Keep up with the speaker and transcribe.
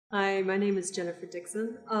Hi, my name is Jennifer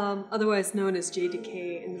Dixon, otherwise known as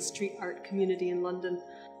JDK in the street art community in London.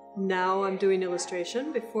 Now I'm doing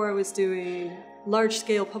illustration. Before I was doing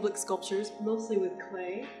large-scale public sculptures, mostly with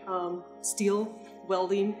clay, steel,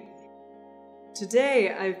 welding.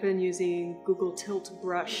 Today I've been using Google Tilt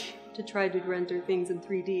Brush to try to render things in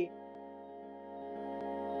 3D.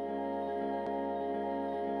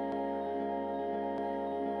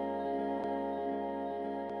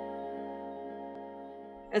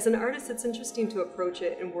 As an artist, it's interesting to approach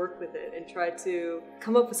it and work with it and try to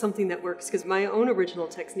come up with something that works, because my own original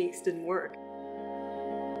techniques didn't work.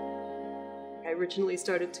 I originally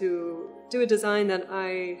started to do a design that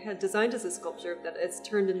I had designed as a sculpture that has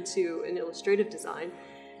turned into an illustrative design,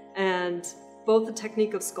 and both the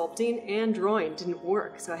technique of sculpting and drawing didn't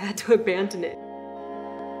work, so I had to abandon it.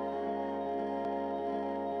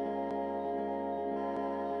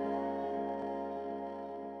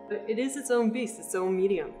 But it is its own beast, its own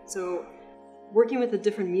medium. So working with a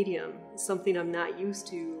different medium, something I'm not used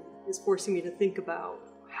to, is forcing me to think about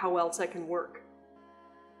how else I can work.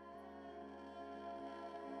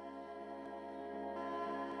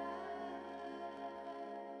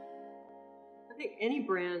 I think any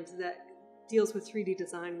brand that deals with 3D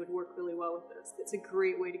design would work really well with this. It's a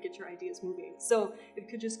great way to get your ideas moving. So it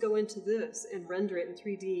could just go into this and render it in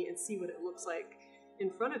 3D and see what it looks like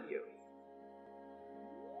in front of you.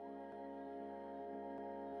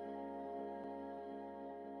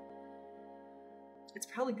 It's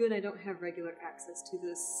probably good I don't have regular access to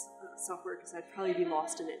this software, because I'd probably be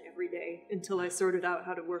lost in it every day until I sorted out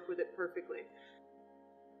how to work with it perfectly.